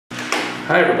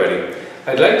Hi everybody,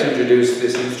 I'd like to introduce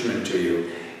this instrument to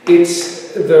you.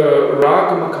 It's the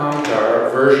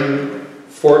Ragmakamtar version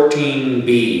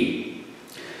 14B.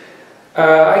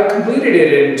 I completed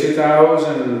it in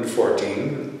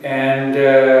 2014 and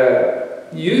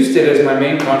used it as my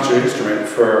main concert instrument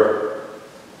for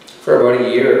about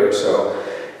a year or so.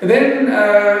 And then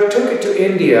took it to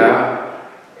India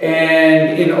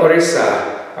and in Orissa.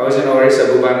 I was in Orissa,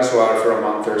 Bhubaneswar for a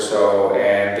month or so,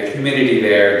 and the humidity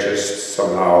there just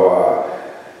somehow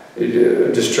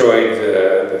destroyed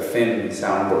the thin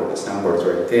soundboard. The soundboard's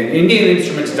very thin. Indian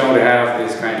instruments don't have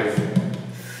this kind of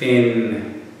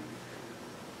thin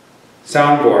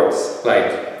soundboards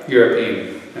like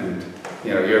European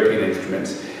European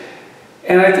instruments.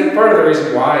 And I think part of the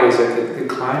reason why is that the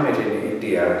climate in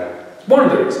India, one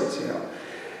of the reasons,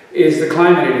 is the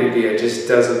climate in India just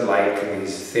doesn't like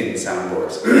these thin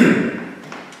soundboards.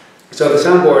 So the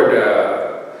soundboard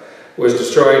was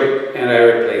destroyed and I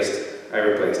replaced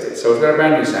it. So it's got a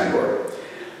brand new soundboard.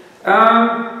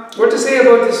 What to say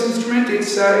about this instrument?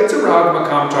 It's a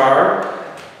Ragmakamtar.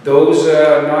 Those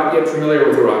not yet familiar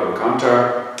with the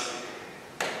Ragmakamtar,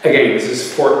 again, this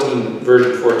is version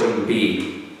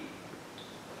 14B.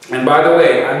 And by the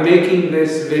way, I'm making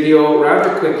this video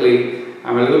rather quickly.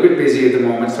 I'm a little bit busy at the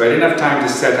moment, so I didn't have time to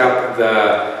set up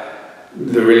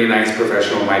the really nice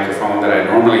professional microphone that I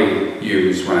normally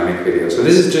use when I make videos. So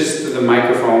this is just the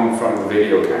microphone from the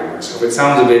video camera. So if it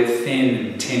sounds a bit thin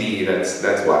and tinny, that's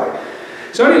why.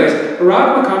 So anyways, a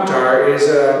Ragmakamtar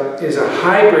is a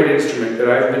hybrid instrument that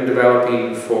I've been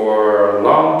developing for a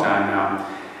long time now.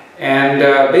 And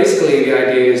basically the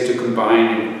idea is to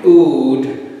combine an oud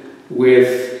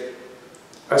with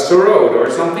a sarod, or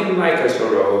something like a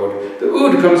sarod. The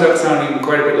oud comes out sounding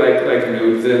quite a bit like an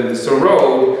oud. Then the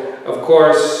sarod, of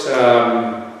course,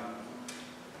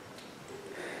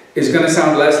 is going to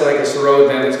sound less like a sarod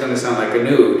than it's going to sound like an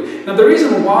oud. Now the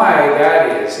reason why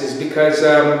that is because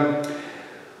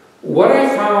what I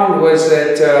found was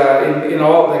that in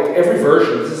all, like every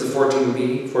version, this is a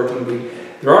 14B,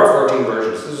 there are 14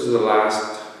 versions. This is the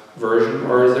last version,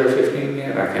 or is there 15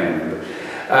 yet? I can't remember.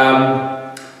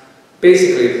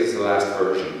 Basically, this is the last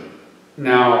version.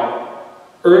 Now,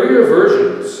 earlier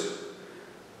versions,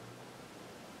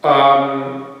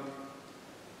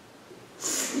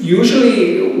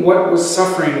 usually what was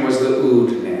suffering was the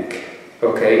oud neck,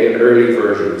 okay, in early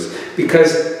versions.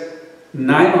 Because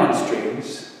nylon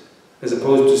strings, as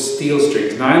opposed to steel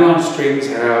strings, nylon strings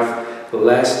have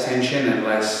less tension and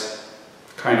less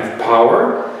kind of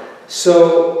power.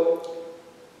 So,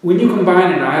 when you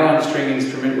combine a nylon string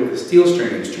instrument with a steel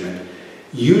string instrument,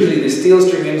 usually the steel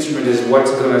string instrument is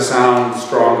what's going to sound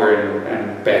stronger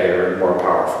and better and more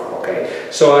powerful, okay?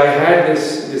 So I had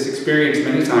this experience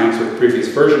many times with previous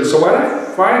versions. So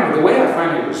the way I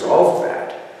finally resolved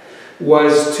that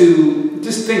was to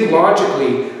just think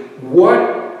logically,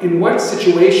 in what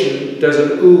situation does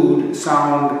an oud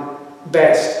sound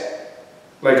best,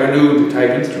 like an oud type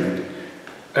instrument?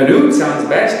 An oud sounds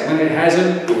best when it has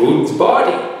an oud's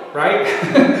body, right?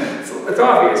 So it's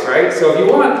obvious, right? So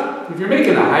if you're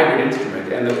making a hybrid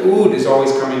instrument and the oud is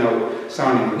always coming out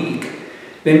sounding weak,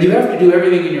 then you have to do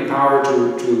everything in your power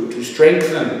to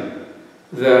strengthen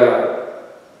the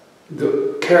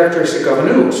characteristic of an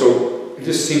oud. So it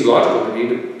just seemed logical to me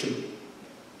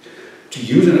to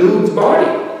use an oud's body,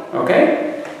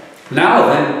 okay? Now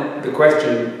then, the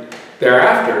question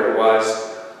thereafter was,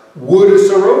 would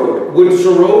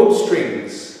sarod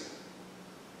strings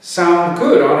sound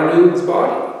good on an oud's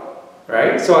body?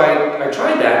 Right? So I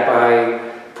tried that by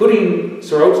putting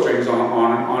sarod strings on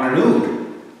an oud.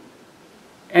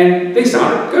 And they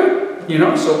sounded good,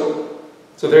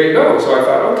 so there you go. So I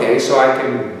thought, okay, so I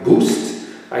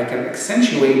can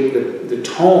accentuate the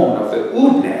tone of the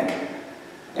oud neck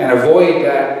and avoid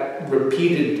that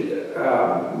repeated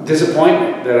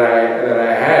disappointment that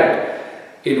I had,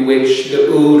 in which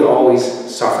the oud always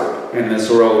suffered and the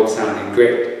sarod sounded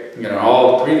great.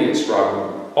 All the previous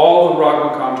all the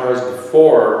Ragmakamtars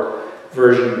before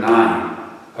version 9,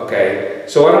 okay?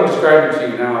 So what I'm describing to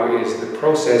you now is the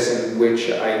process in which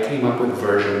I came up with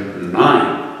version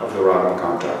 9 of the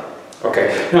Ragmakamtar,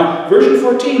 okay? Now, version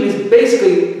 14 is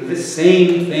basically the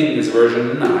same thing as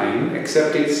version 9,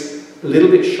 except it's a little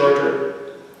bit shorter,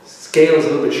 scale is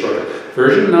a little bit shorter.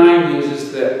 Version 9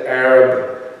 uses the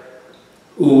Arab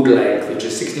oud length, which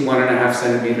is 61.5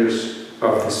 centimeters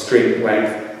of the string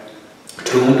length,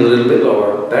 tuned a little bit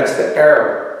lower. That's the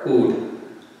Arab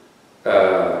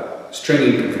oud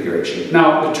stringing configuration.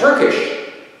 Now, the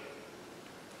Turkish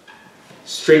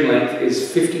string length is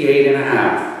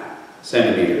 58.5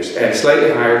 centimeters and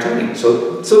slightly higher tuning.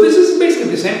 So this is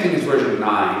basically the same thing as version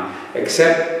 9,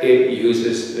 except it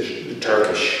uses the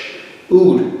Turkish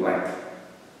oud length,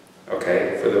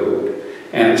 okay, for the oud,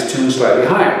 and it's tuned slightly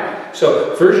higher.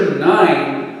 So version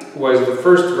 9 was the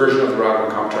first version of the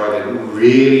Ragmakamtar that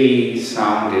really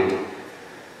sounded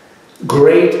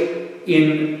great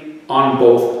on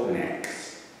both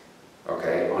necks,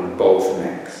 okay, on both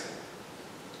necks,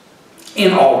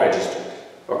 in all registers,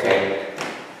 okay.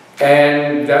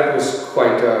 And that was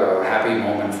quite a happy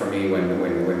moment for me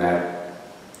when that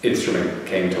instrument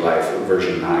came to life,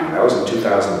 version 9. That was in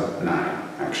 2009,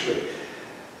 actually.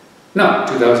 No,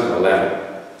 2011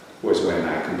 was when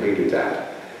I completed that.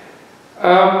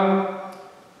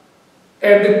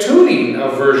 And the tuning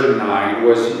of version 9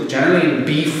 was generally in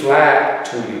B-flat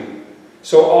tuning.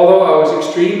 So although I was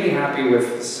extremely happy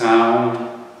with the sound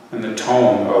and the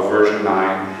tone of version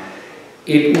 9,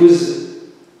 it was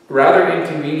rather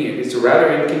inconvenient. It's a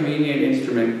rather inconvenient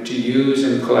instrument to use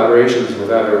in collaborations with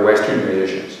other Western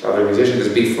musicians.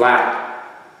 Because B-flat,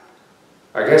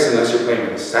 I guess unless you're playing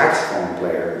with a saxophone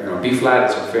player, you know, B-flat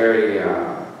is very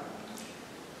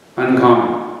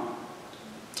uncommon.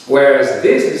 Whereas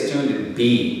this is tuned in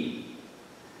B.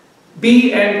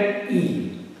 B and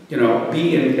E, you know,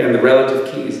 B and the relative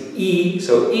keys. E,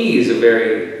 so E is a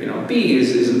very, you know, B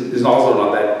is also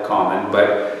not that common,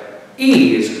 but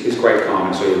E is quite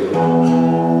common, so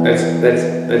that's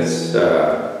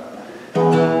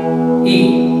E,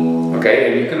 okay,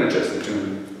 and you can adjust the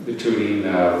tuning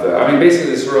of the, I mean,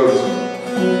 basically this road is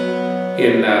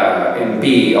in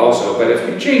B also, but if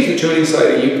you change the tuning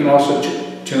slightly, you can also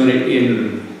tune it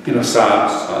in, you know,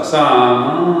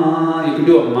 you can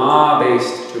do a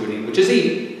Ma-based tuning, which is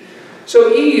E. So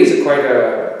E is quite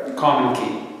a common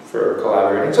key for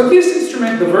collaborating. So this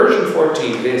instrument, the version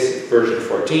 14, this version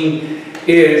 14,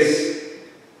 is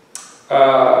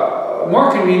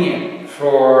more convenient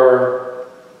for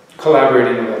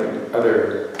collaborating with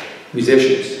other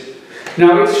musicians.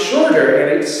 Now it's shorter,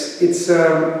 and it's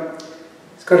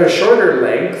got a shorter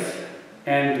length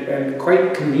and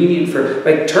quite convenient for,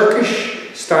 like, Turkish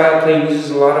style playing uses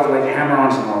a lot of like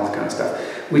hammer-ons and all this kind of stuff,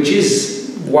 which is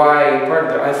why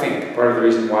I think part of the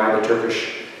reason why the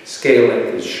Turkish scale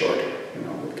length is shorter, you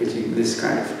know, because this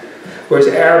kind of, whereas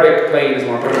Arabic playing is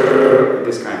more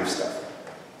this kind of stuff.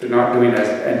 They're not doing as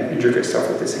intricate stuff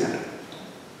with this hand.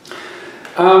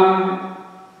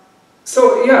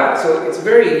 So yeah, so it's a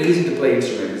very easy to play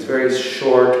instrument. It's very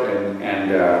short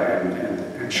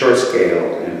and short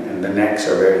scale, and the necks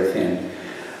are very thin.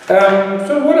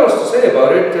 So what else to say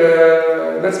about it?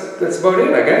 That's about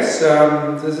it, I guess.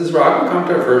 This is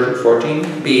Ragmakamtar version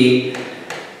 14B.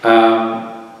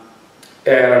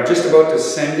 And I'm just about to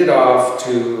send it off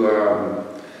to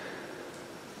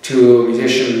a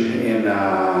musician in,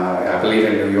 I believe,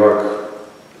 in New York.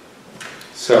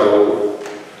 So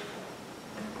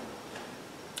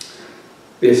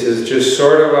this is just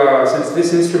sort of since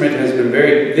this instrument has been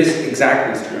this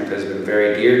exact instrument has been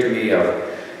very dear to me. I've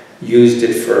used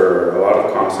it for a lot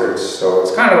of concerts, so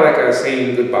it's kind of like a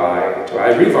saying goodbye to.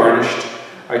 I revarnished.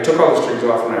 I took all the strings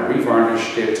off and I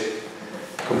revarnished it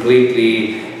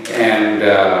completely, and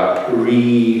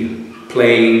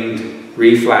replaned,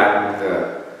 reflattened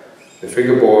the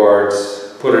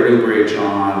fingerboards, put a new bridge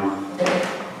on,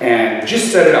 and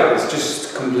just set it up. It's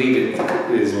just completed.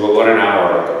 It is about an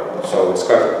hour ago, so it's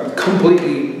got a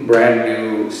completely brand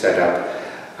new setup,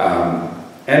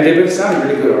 and it's sounding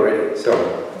really good already.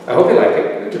 So I hope you like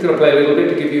it. I'm just going to play a little bit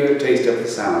to give you a taste of the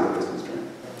sound of this instrument.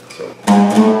 So.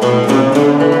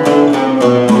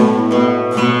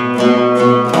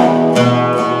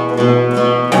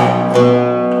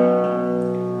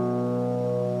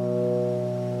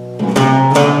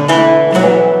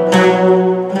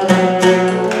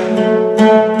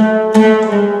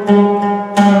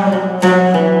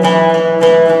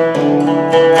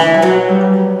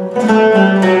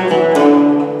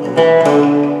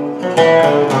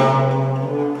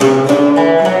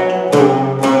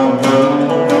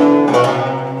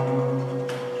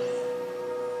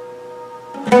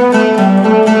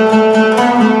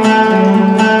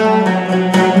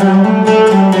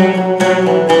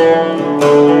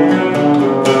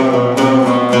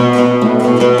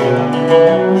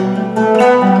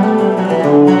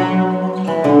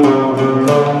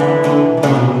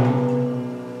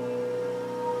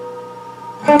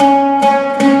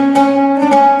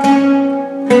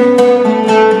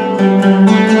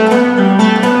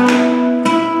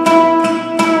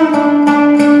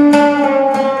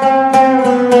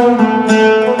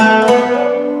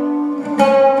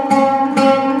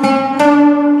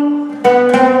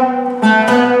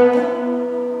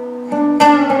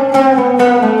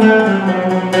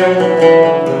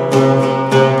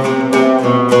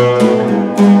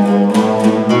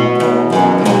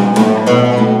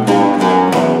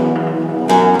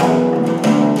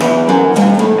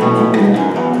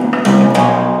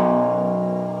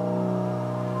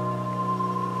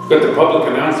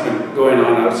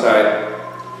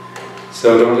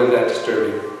 So don't let that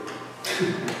disturb you.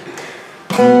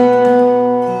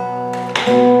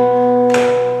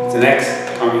 It's an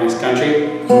ex-communist country.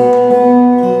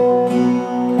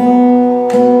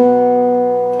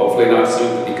 Hopefully not soon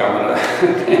to become a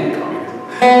communist.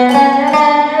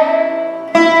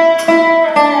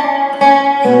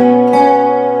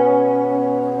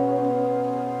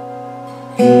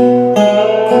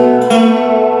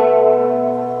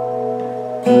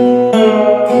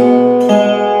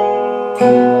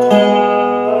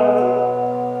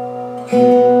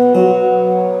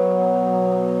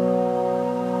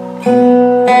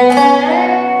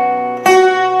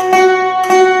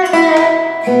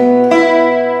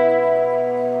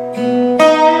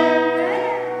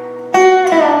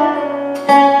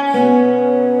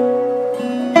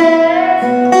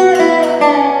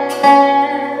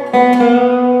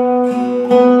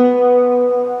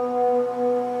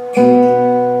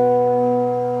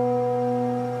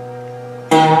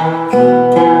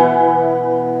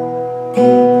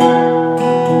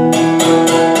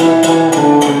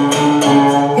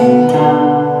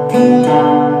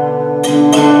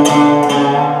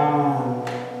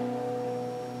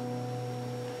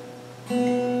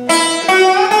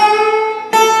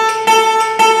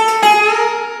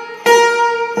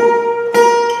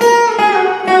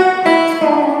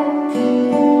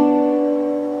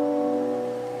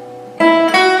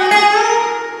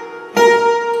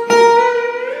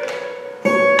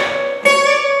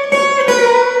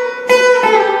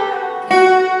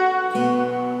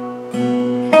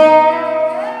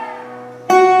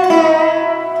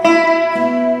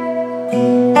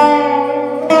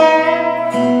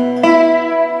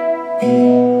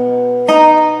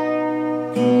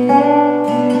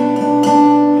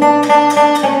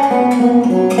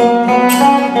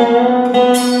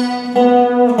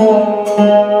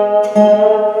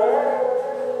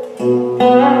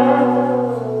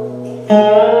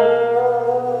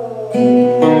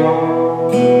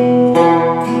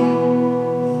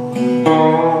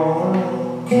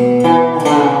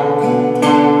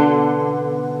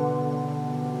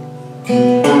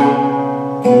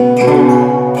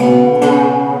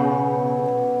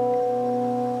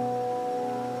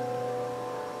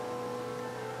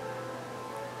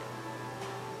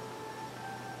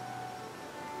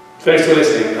 Thanks for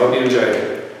listening. Hope you enjoyed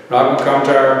it.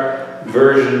 Ragmakamtar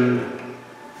version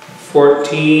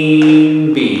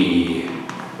 14B.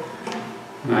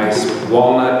 Nice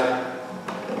walnut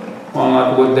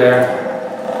wood there.